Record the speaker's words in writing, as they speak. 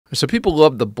So people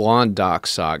love the Murdaugh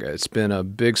saga. It's been a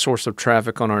big source of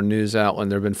traffic on our news outlet,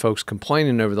 and there have been folks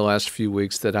complaining over the last few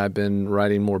weeks that I've been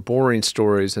writing more boring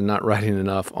stories and not writing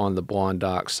enough on the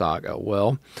Murdaugh saga.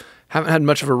 Well, haven't had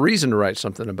much of a reason to write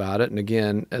something about it. And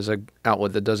again, as an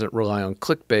outlet that doesn't rely on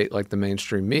clickbait like the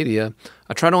mainstream media,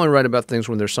 I try to only write about things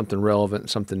when there's something relevant and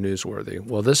something newsworthy.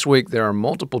 Well, this week there are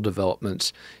multiple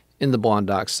developments in the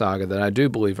Murdaugh saga that I do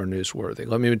believe are newsworthy.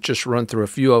 Let me just run through a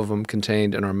few of them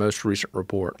contained in our most recent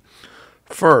report.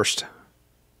 First,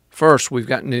 we've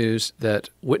got news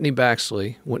that Whitney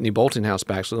Boltinghouse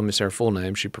Baxley, let me say her full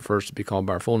name. She prefers to be called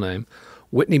by her full name.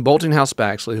 Whitney Boltinghouse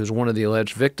Baxley, who's one of the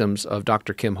alleged victims of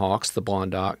Dr. Kim Hawkes, the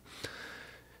Murdaugh,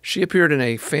 she appeared in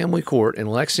a family court in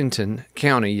Lexington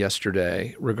County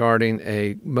yesterday regarding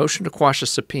a motion to quash a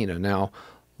subpoena. Now,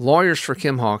 lawyers for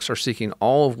Kim Hawkes are seeking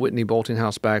all of Whitney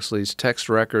Boltinghouse Baxley's text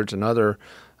records and other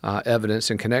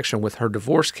evidence in connection with her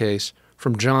divorce case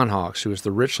from John Hawkes, who was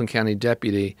the Richland County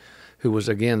deputy who was,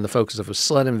 again, the focus of a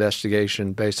SLED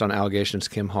investigation based on allegations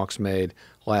Kim Hawkes made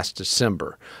last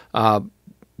December.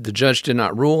 The judge did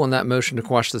not rule on that motion to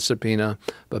quash the subpoena,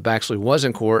 but Baxley was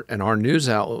in court, and our news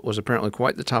outlet was apparently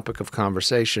quite the topic of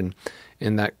conversation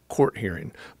in that court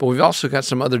hearing. But we've also got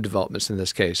some other developments in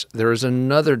this case. There is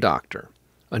another doctor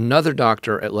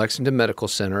at Lexington Medical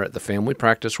Center at the family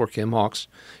practice where Kim Hawkes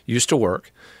used to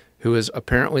work, who is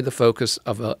apparently the focus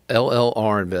of a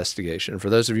LLR investigation. For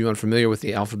those of you unfamiliar with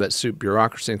the alphabet soup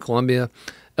bureaucracy in Columbia,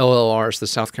 LLR is the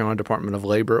South Carolina Department of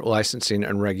Labor, Licensing,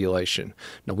 and Regulation.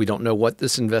 Now, we don't know what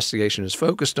this investigation is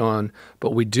focused on,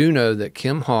 but we do know that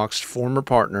Kim Hawkes' former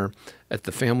partner at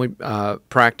the family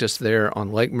practice there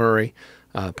on Lake Murray,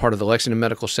 part of the Lexington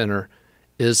Medical Center,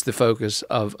 is the focus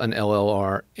of an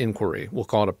LLR inquiry. We'll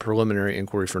call it a preliminary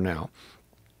inquiry for now.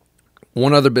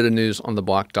 One other bit of news on the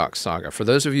Murdaugh saga. For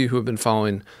those of you who have been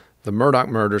following the Murdaugh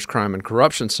murders, crime, and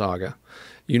corruption saga,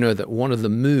 you know that one of the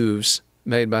moves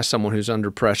made by someone who's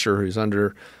under pressure, who's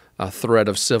under a threat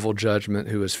of civil judgment,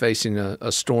 who is facing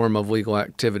a storm of legal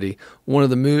activity, one of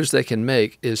the moves they can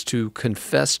make is to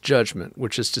confess judgment,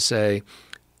 which is to say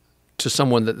to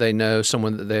someone that they know,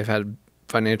 someone that they've had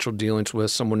financial dealings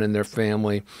with, someone in their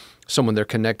family, someone they're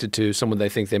connected to, someone they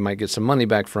think they might get some money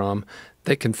back from,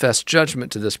 they confess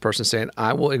judgment to this person saying,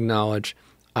 I will acknowledge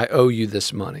I owe you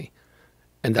this money.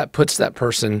 And that puts that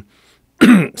person,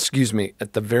 excuse me,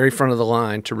 at the very front of the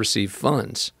line to receive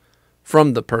funds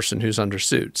from the person who's under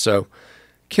suit. So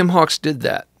Kim Hawkes did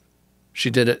that. She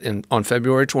did it on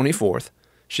February 24th.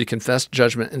 She confessed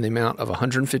judgment in the amount of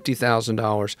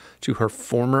 $150,000 to her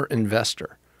former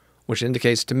investor, which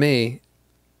indicates to me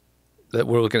that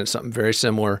we're looking at something very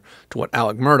similar to what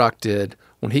Alec Murdaugh did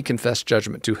when he confessed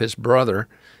judgment to his brother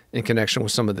in connection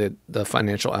with some of the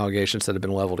financial allegations that have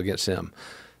been leveled against him.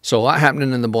 So a lot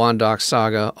happening in the Murdaugh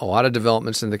saga, a lot of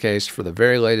developments in the case. For the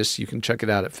very latest, you can check it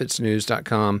out at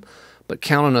FITSNews.com. But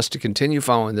count on us to continue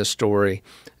following this story,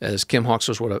 as Kim Hawkes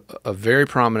was a very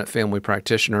prominent family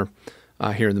practitioner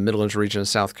here in the Midlands region of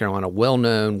South Carolina,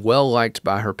 well-known, well-liked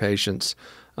by her patients.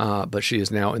 But she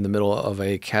is now in the middle of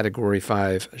a Category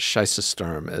 5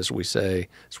 Scheissesturm, as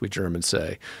we Germans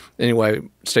say. Anyway,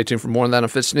 stay tuned for more on that on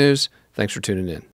FITSNews. Thanks for tuning in.